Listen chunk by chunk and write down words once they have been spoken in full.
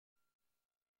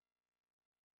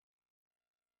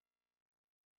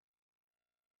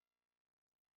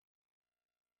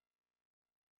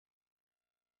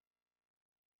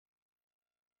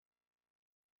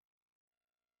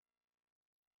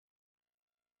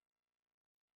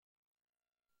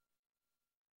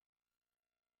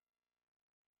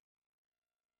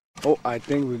Oh, I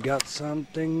think we got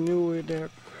something new in there.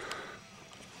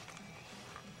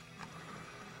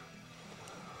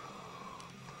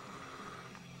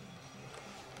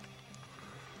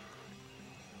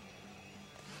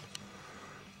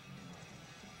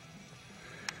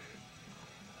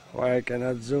 Why I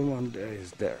cannot zoom on there?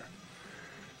 Is there?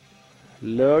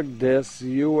 Look this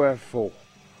UFO.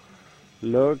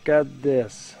 Look at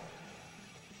this.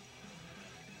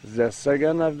 The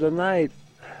second of the night.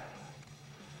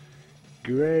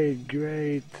 Great,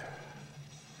 great.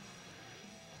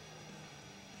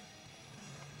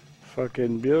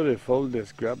 Fucking beautiful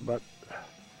this crap, but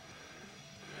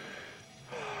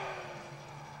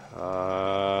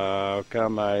how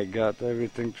come I got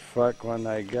everything to fuck when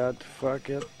I got to fuck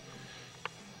it?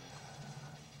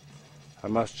 I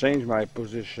must change my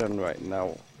position right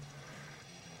now.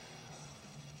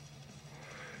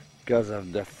 Because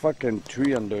of the fucking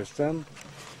tree, understand?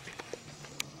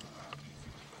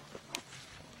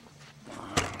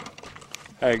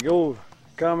 Hey, go,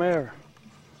 come here.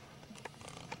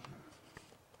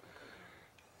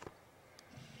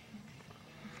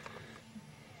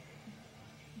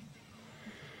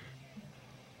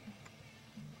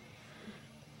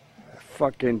 The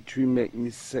fucking tree make me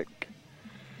sick.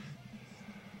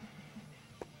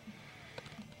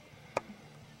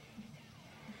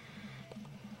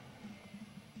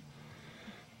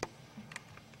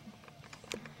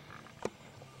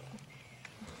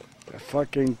 The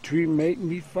fucking tree make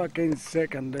me fucking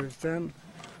sick, understand?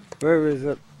 Where is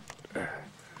it?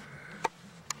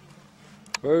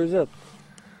 Where is it?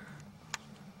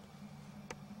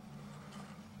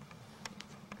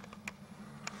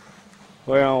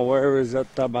 Well, where is it,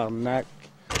 tabarnak?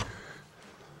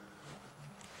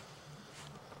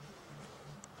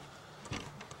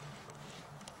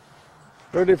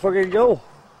 Where'd they fucking go?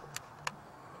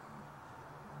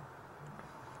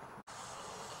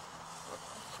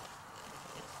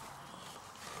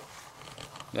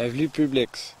 L'avenue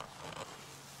Publix.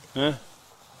 Huh?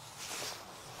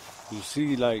 You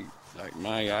see, like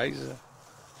my eyes,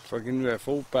 fucking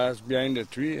UFO pass behind the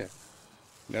tree.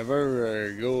 Never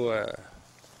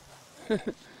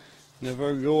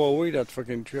never go away that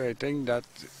fucking tree. I think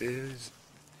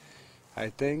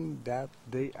that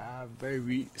they are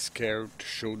very scared to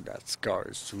show that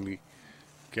scars to me.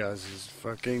 Because it's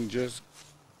fucking just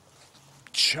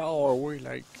chow away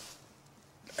like,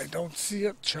 I don't see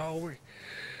it chow away.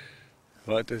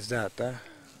 What is that, huh?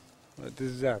 What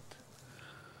is that?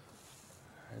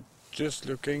 I'm just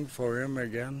looking for him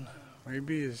again.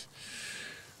 Maybe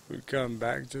we'll come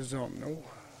back, just don't know.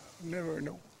 Never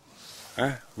know.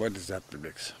 Huh? What is that,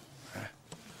 Publix? Huh?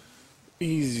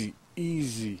 Easy,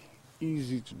 easy,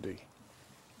 easy today.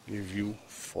 Give you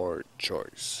 4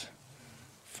 choice.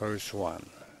 First one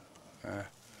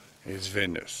is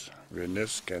Venus.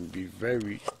 Venus can be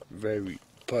very, very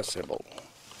possible.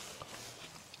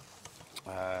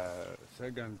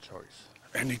 Second choice,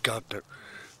 helicopter.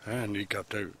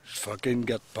 Helicopter is fucking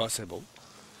get possible.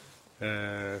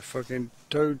 Fucking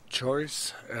third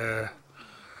choice.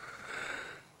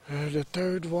 The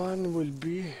third one will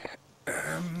be,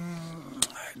 I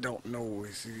don't know.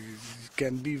 It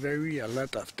can be a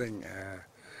lot of things.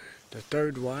 The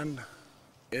third one,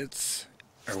 it's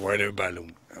a weather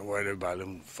balloon. A weather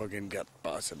balloon fucking get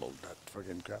possible. That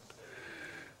fucking crap.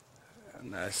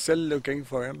 And I'm still looking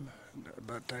for him,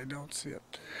 but I don't see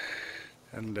it.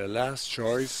 And the last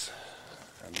choice,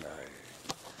 and I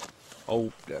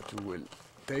hope that we will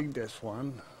take this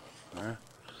one,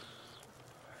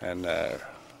 and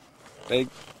take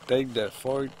the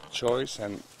fourth choice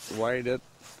and write it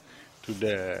to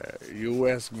the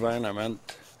U.S. government,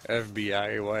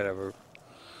 FBI, whatever.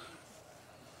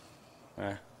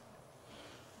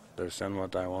 Understand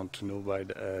what I want to know by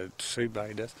to say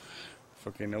by this.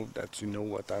 Fucking hope that you know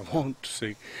what I want to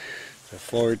say. The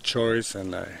fourth choice,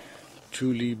 and I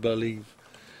truly believe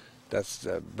that's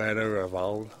the better of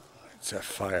all. It's a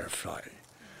firefly.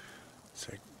 It's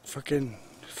a fucking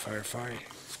firefly.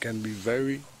 It can be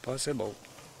very possible.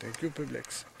 Thank you,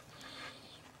 Publix.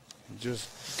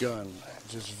 Just gone.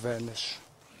 Just vanish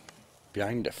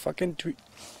behind the fucking tree.